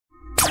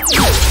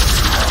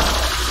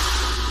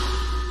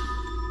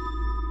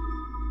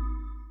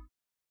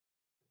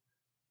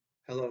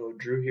Hello,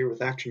 Drew here with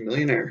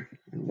Millionaire,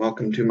 and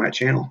welcome to my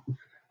channel.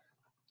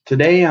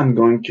 Today I'm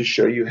going to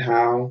show you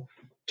how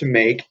to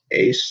make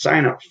a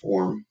sign-up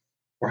form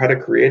or how to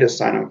create a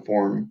sign-up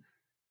form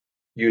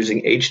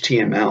using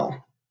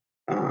HTML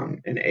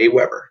in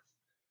Aweber.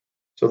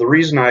 So the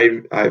reason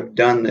I've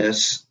done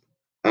this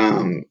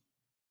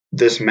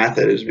this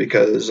method is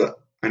because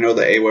I know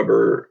that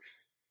Aweber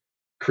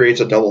creates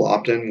a double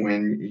opt-in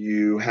when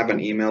you have an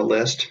email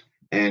list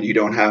and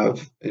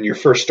you're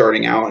first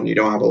starting out and you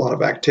don't have a lot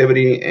of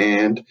activity,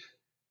 and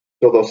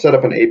so they'll set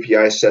up an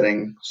API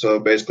setting. So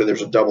basically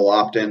there's a double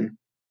opt-in,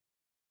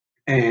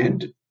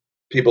 and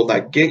people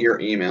that get your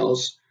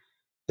emails,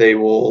 they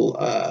will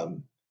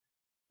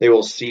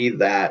see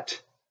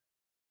that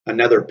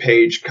another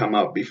page come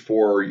up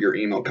before your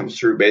email comes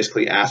through,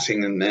 basically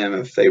asking them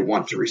if they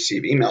want to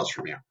receive emails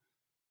from you.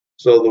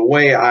 So the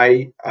way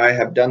I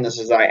have done this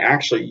is I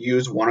actually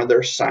use one of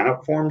their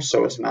sign-up forms,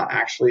 so it's not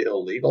actually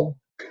illegal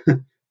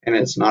and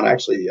it's not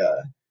actually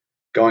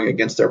going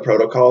against their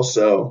protocol.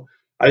 So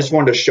I just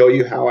wanted to show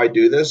you how I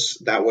do this.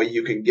 That way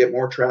you can get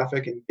more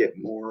traffic and get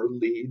more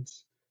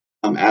leads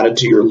added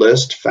to your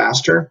list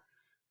faster.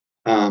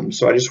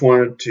 So I just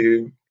wanted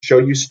to show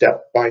you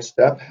step by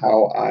step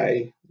how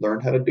I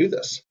learned how to do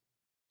this.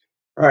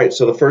 All right,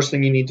 so the first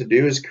thing you need to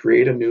do is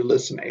create a new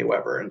list in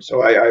Aweber. And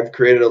so I've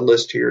created a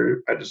list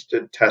here. I just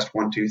did test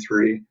 1, 2,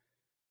 3.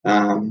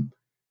 And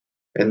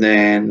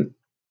then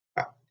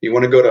you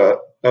want to go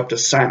up to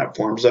sign up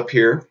forms up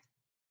here,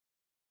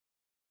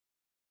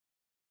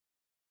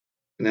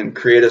 and then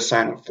create a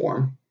sign up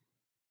form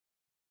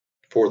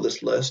for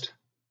this list.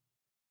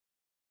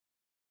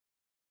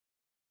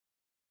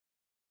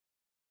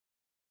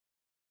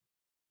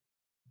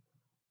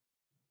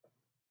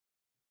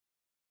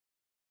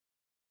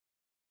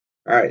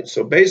 All right,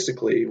 so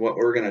basically what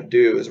we're going to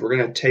do is we're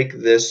going to take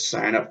this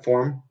sign up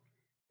form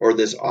or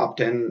this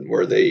opt-in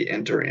where they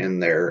enter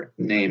in their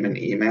name and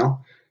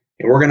email,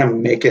 and we're going to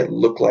make it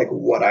look like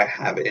what I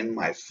have in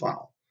my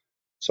funnel.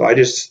 So I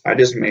just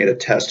made a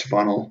test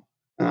funnel,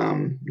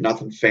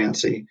 nothing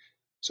fancy.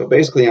 So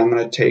basically I'm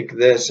going to take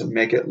this and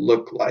make it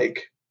look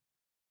like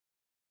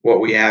what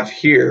we have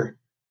here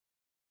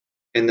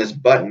in this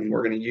button.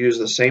 We're going to use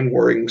the same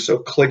wording, so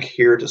click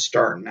here to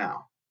start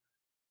now.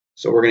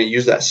 So we're going to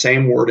use that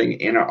same wording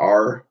in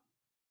our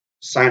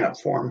sign-up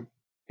form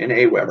in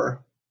Aweber.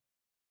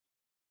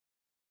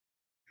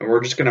 And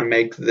we're just going to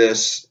make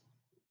this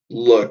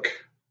look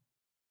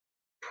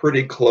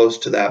pretty close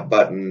to that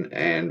button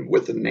and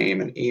with the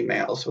name and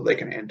email so they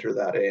can enter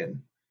that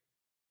in.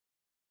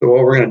 So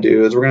what we're going to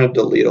do is we're going to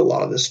delete a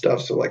lot of this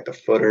stuff. So like the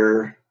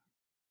footer,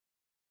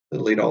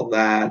 delete all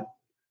that,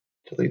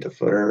 delete the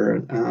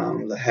footer,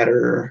 the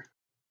header.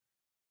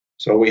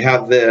 So we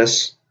have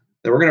this.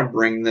 Then we're going to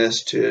bring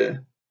this to,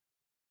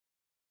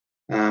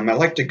 I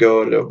like to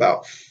go to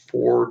about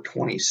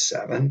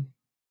 427,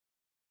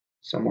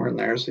 somewhere in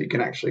there. So you can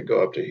actually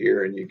go up to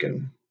here and you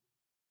can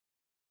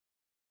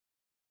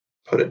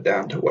put it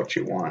down to what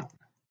you want.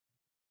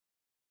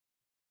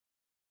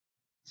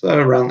 So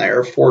around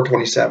there,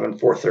 427,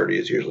 430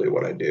 is usually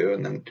what I do.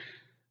 And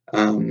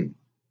then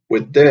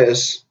with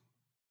this,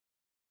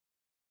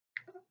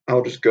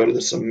 I'll just go to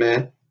the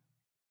submit,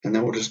 and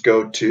then we'll just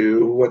go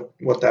to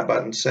what that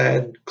button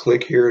said.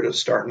 Click here to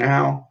start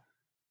now.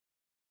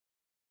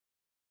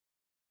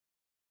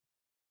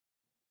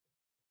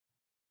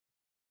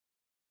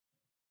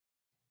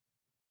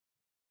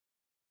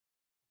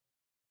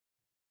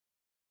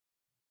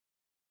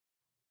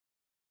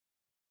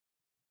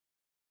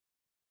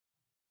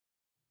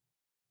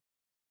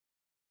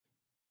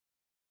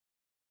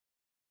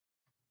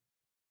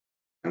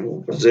 And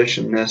we'll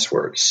position this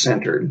where it's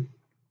centered.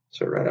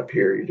 So right up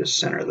here, you just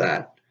center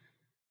that.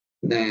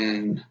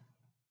 Then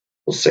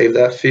we'll save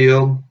that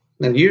field.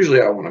 Then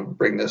usually I want to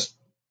bring this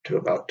to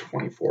about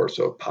 24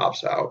 so it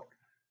pops out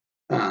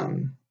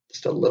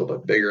just a little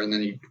bit bigger. And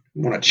then you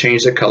want to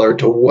change the color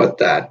to what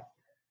that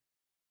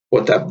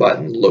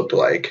button looked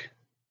like.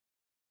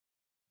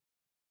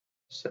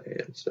 Say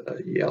it's a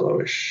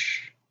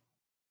yellowish,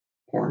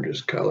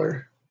 orangish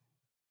color.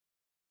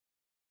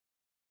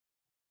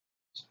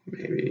 So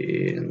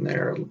maybe in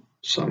there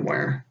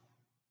somewhere.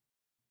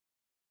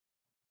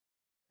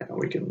 Now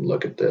we can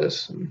look at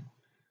this, and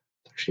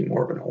it's actually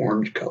more of an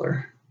orange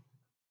color.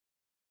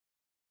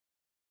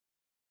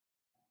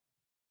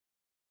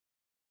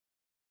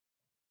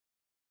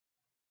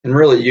 And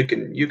really, you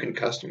can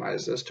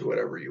customize this to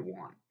whatever you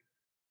want,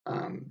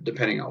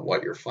 depending on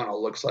what your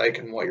funnel looks like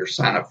and what your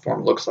sign-up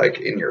form looks like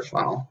in your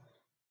funnel.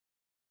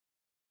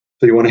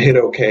 So you want to hit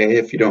OK.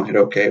 If you don't hit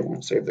OK, it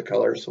won't save the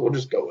color. So we'll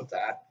just go with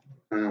that.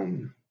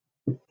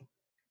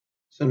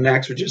 So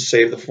next, we just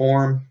save the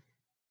form.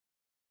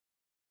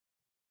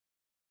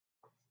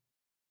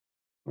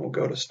 We'll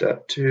go to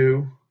step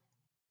 2.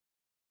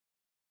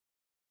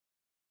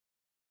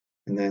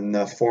 And then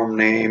the form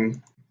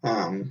name,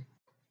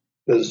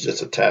 this is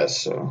just a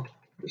test, so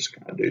I'm just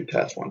going to do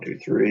test 1, 2,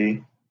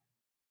 3.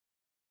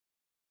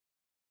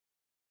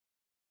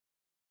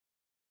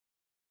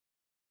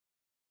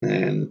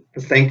 And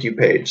the thank you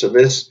page. So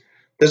this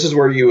this is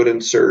where you would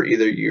insert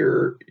either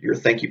your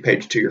thank you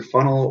page to your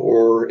funnel,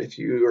 or if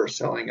you are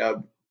selling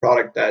a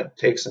product that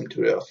takes them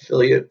to an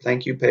affiliate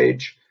thank you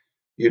page,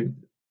 you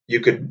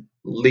could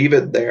leave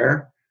it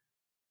there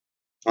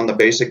on the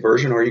basic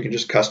version, or you can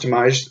just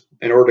customize.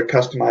 In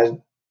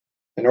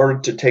order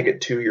to take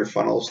it to your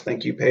funnel's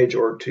thank you page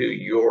or to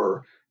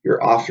your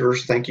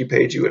offers thank you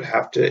page, you would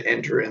have to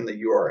enter in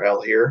the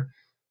URL here.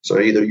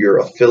 So either your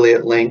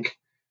affiliate link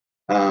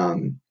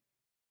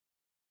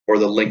or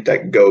the link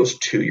that goes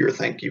to your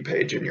thank you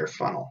page in your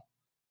funnel.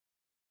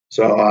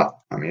 So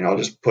I mean, I'll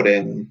just put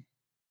in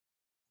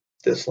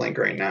this link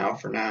right now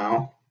for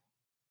now.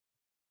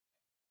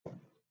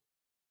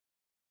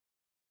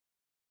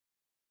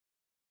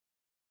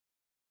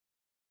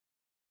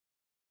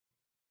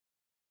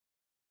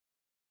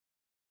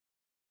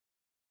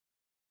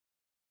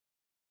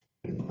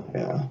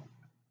 Yeah.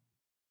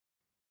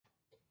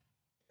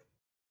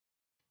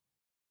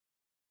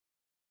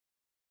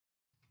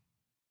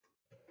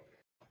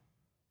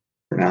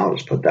 For now, I'll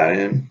just put that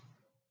in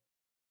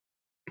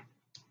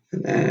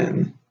and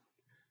then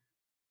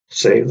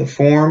save the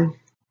form.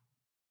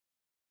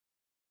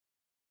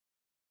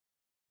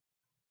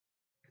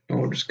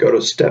 And we'll just go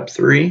to step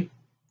 3.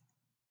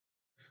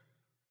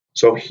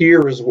 So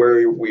here is where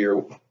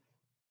you're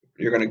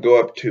going to go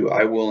up to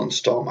I will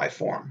install my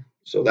form.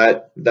 So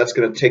that's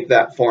going to take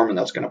that form and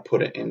that's going to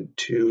put it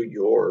into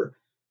your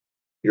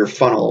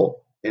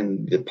funnel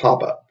in the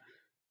pop-up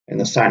in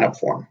the sign up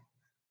form.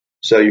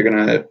 So you're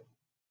going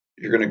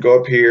to go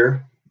up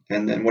here,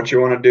 and then what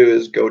you want to do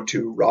is go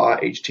to raw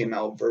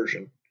HTML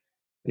version.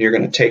 And you're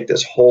going to take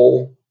this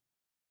all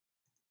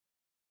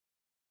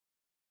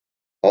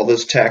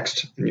this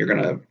text, and you're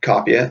going to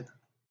copy it.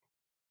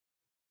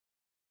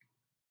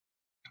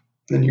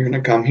 Then you're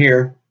going to come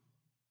here,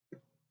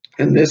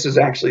 and this is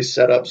actually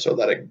set up so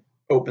that it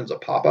opens a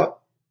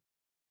pop-up.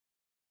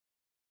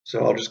 So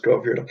I'll just go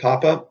up here to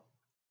pop-up,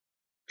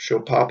 show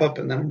pop-up,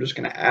 and then I'm just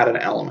going to add an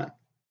element.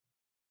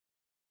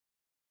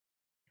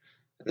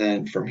 And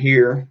then from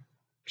here, I'm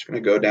just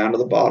going to go down to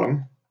the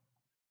bottom.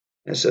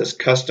 It says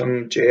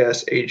custom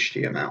JS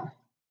HTML.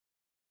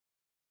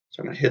 So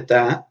I'm going to hit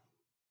that.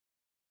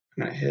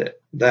 I'm going to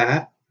hit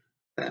that,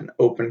 then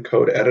open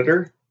code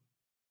editor.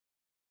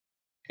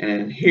 And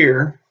in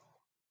here,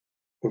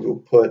 we will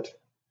put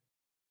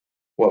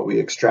what we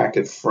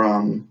extracted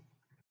from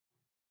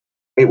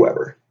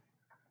Aweber,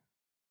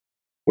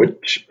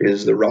 which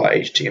is the raw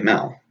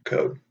HTML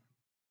code.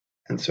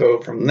 And so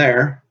from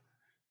there,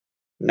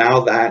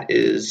 now that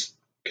is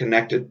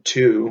connected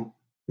to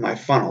my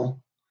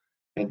funnel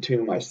and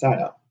to my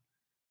signup.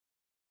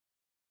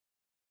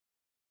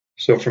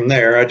 So from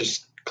there, I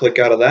just click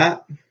out of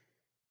that,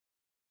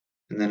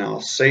 and then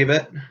I'll save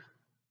it.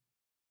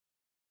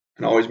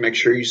 And always make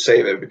sure you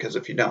save it, because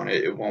if you don't,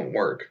 it won't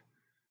work.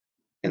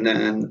 And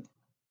then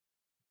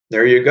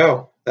there you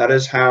go. That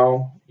is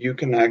how you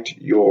connect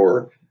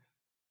your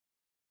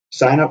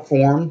sign-up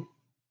form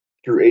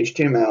through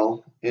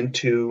HTML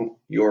into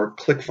your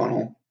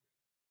ClickFunnels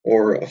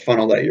or a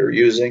funnel that you're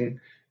using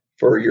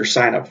for your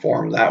sign-up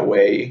form. That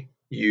way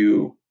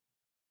you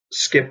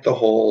skip the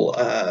whole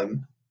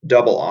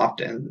double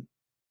opt-in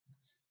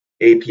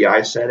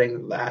API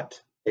setting that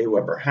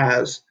Aweber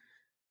has.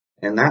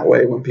 And that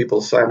way, when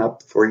people sign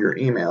up for your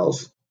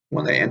emails,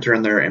 when they enter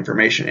in their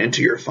information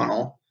into your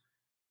funnel,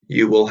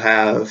 you will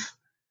have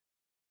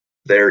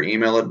their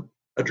email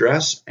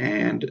address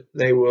and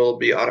they will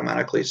be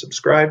automatically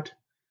subscribed.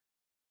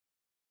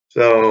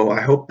 So I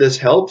hope this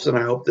helps, and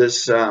I hope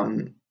this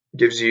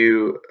gives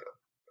you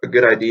a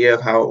good idea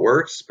of how it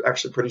works.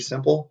 Actually pretty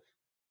simple.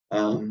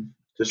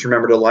 Just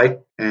remember to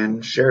like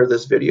and share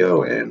this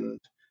video and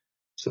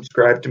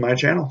subscribe to my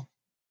channel.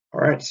 All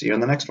right, see you in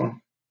the next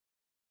one.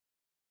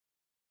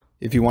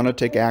 If you want to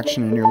take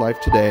action in your life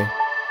today,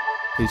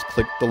 please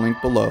click the link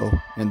below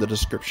in the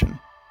description.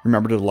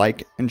 Remember to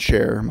like and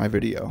share my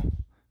video.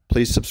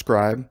 Please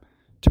subscribe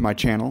to my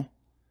channel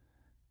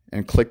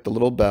and click the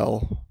little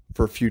bell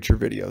for future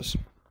videos.